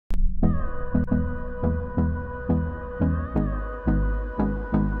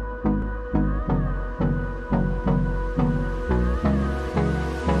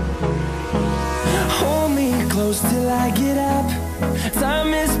close till I get up.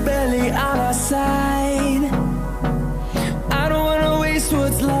 Time is barely on our side. I don't wanna waste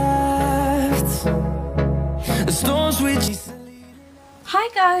what's left. The storms we chase. Hi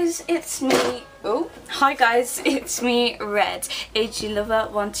guys, it's me. Hi guys, it's me, Red, AG Lover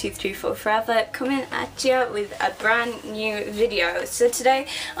 1234 Forever, coming at you with a brand new video. So today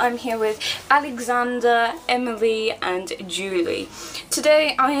I'm here with Alexander, Emily and Julie.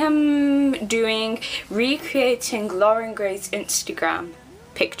 Today I am recreating Loren Gray's Instagram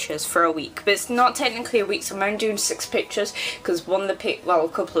pictures for a week, but it's not technically a week, so I'm only doing 6 pictures because one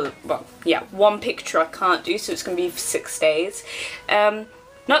picture I can't do, so it's going to be for 6 days.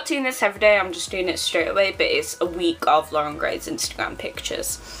 Not doing this every day, I'm just doing it straight away, but it's a week of Loren Gray's Instagram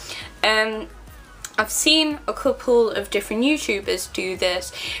pictures. I've seen a couple of different YouTubers do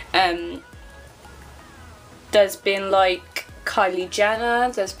this. There's been like Kylie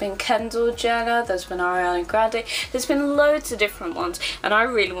Jenner, there's been Kendall Jenner, there's been Ariana Grande, there's been loads of different ones, and I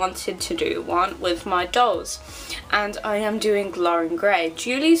really wanted to do one with my dolls, and I am doing Loren Gray.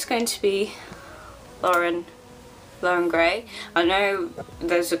 Julie's going to be Loren Gray. I know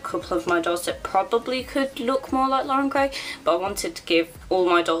there's a couple of my dolls that probably could look more like Loren Gray, but I wanted to give all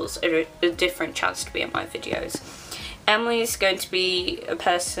my dolls a different chance to be in my videos. Emily's going to be a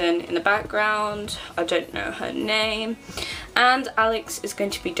person in the background, I don't know her name, and Alex is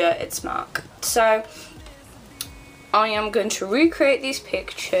going to be Dirt It's Mark. So I am going to recreate these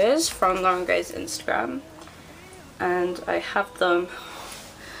pictures from Loren Gray's Instagram, and I have them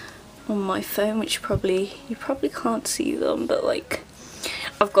on my phone, which you probably can't see them, but like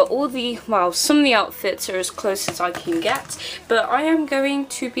I've got all the, well, some of the outfits are as close as I can get, but I am going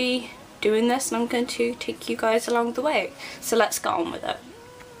to be doing this and I'm going to take you guys along the way, so let's get on with it.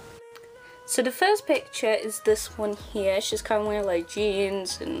 So the first picture is this one here. She's kind of wearing like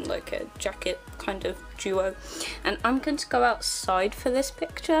jeans and like a jacket kind of duo, and I'm going to go outside for this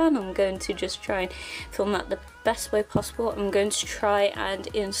picture and I'm going to just try and film that the best way possible. I'm going to try and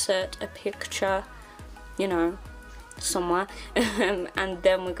insert a picture, you know, somewhere, and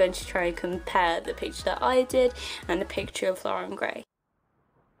then we're going to try and compare the picture that I did and the picture of Loren Gray.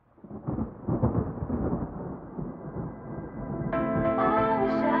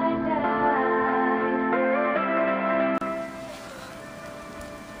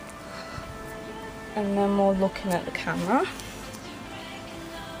 And then we're looking at the camera.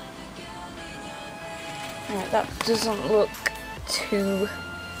 Right, that doesn't look too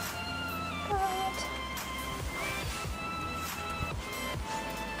bad.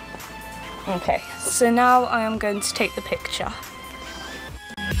 Okay, so now I am going to take the picture.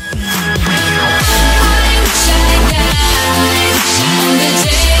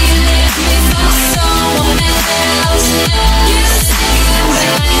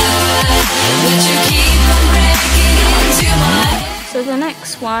 So the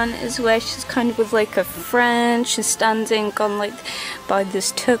next one is where she's kind of with like a friend. She's standing on like by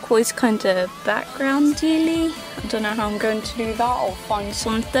this turquoise kind of background dealy. I don't know how I'm going to do that. I'll find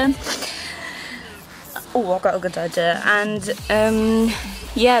something. Oh, I've got a good idea. And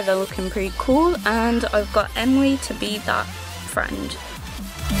yeah, they're looking pretty cool, and I've got Emily to be that friend.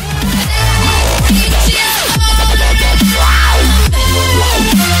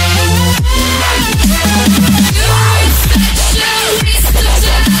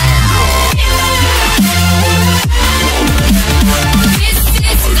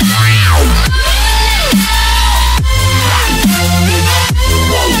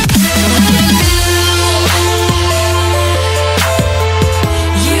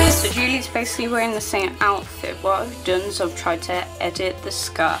 Basically wearing the same outfit. What I've done is I've tried to edit the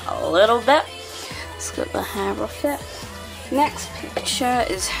skirt a little bit. Let's get the hair off it. Next picture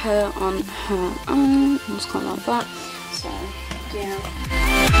is her on her own. It's kind of like that. So yeah.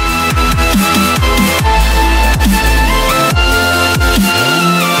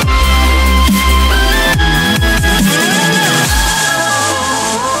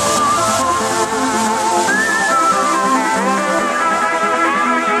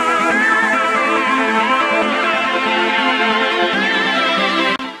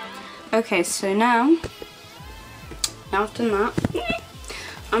 Okay, so now I've done that,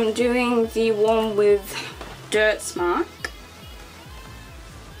 I'm doing the one with Dirt's Mark,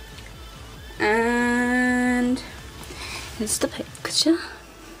 and here's the picture.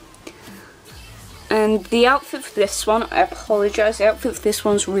 And the outfit for this one, I apologise, the outfit for this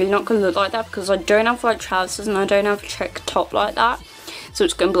one's really not going to look like that because I don't have like trousers and I don't have a check top like that. So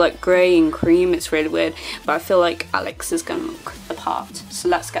it's going to be like grey and cream. It's really weird, but I feel like Alex is going to look the part. So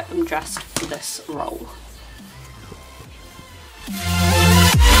let's get them dressed for this role.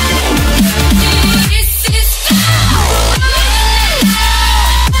 This is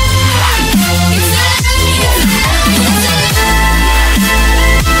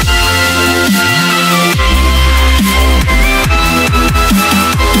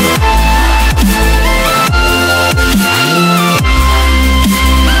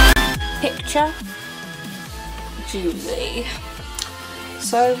Julie.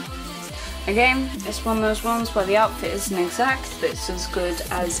 So again, it's one of those ones where the outfit isn't exact, but it's as good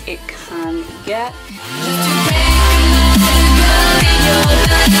as it can get.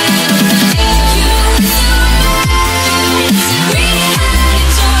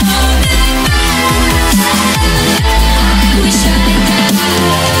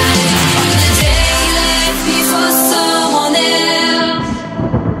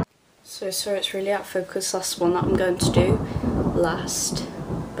 So sorry it's really out of focus, that's the one that I'm going to do last,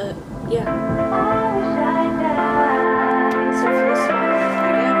 but yeah. So for this one,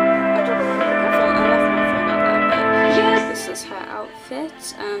 again, I left my phone at that, but this is her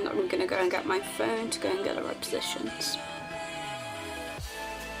outfit, and I'm going to go and get my phone to go and get her positions.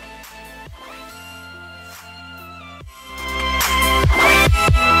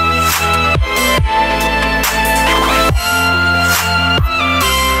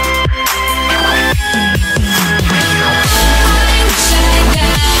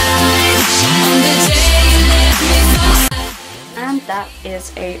 And that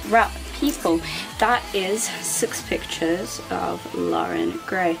is a wrap, people. That is 6 pictures of Loren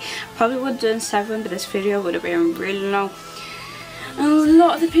Gray. Probably would have done 7, but this video would have been really long. And a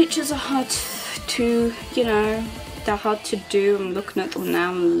lot of the pictures are hard to, you know, they're hard to do. I'm looking at them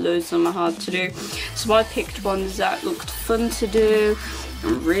now and loads of them are hard to do. So I picked ones that looked fun to do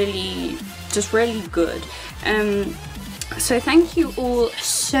and really, just really good. So thank you all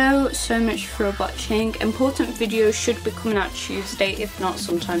so much for watching. Important videos should be coming out Tuesday, if not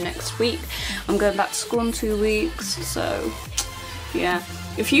sometime next week. I'm going back to school in 2 weeks, so yeah.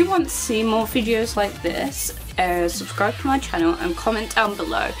 If you want to see more videos like this, subscribe to my channel and comment down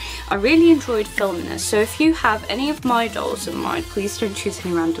below. I really enjoyed filming this, so if you have any of my dolls in mind, please don't choose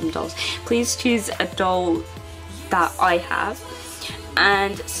any random dolls. Please choose a doll that I have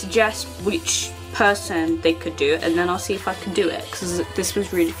and suggest which person they could do, and then I'll see if I can do it, because this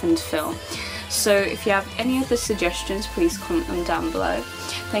was really fun to film. So if you have any other suggestions, please comment them down below.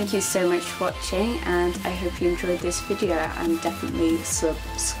 Thank you so much for watching, and I hope you enjoyed this video, and definitely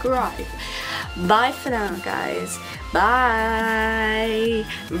subscribe. Bye for now, guys. Bye.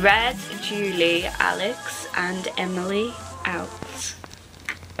 Red, Julie, Alex and Emily out.